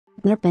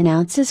QNAP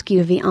announces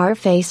QVR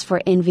face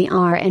for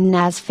NVR and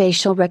NAS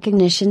facial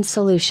recognition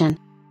solution.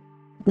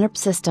 QNAP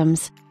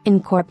Systems,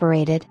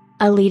 Incorporated,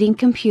 a leading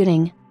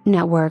computing,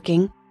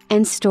 networking,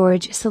 and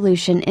storage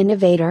solution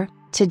innovator,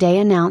 today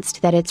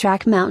announced that its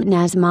rack-mount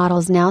NAS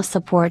models now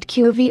support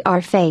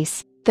QVR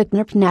face, the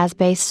QNAP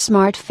NAS-based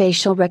smart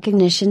facial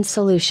recognition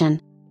solution.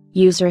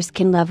 Users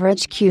can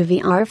leverage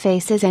QVR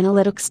face's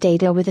analytics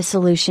data with a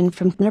solution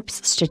from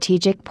QNAP's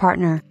strategic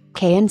partner,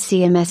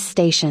 KNCMS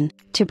Station,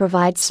 to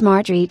provide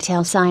smart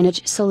retail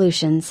signage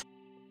solutions.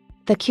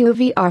 The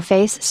QVR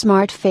Face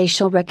Smart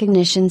Facial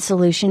Recognition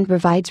solution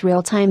provides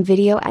real-time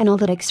video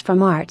analytics from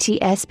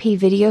RTSP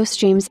video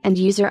streams and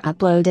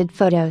user-uploaded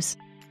photos.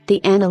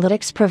 The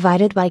analytics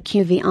provided by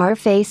QVR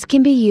Face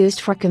can be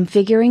used for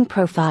configuring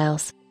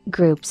profiles,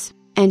 groups,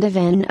 and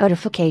event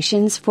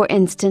notifications for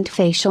instant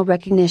facial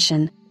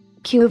recognition.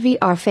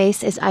 QVR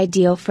Face is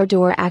ideal for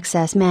door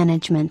access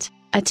management,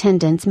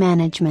 attendance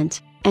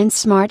management, and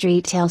smart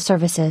retail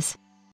services.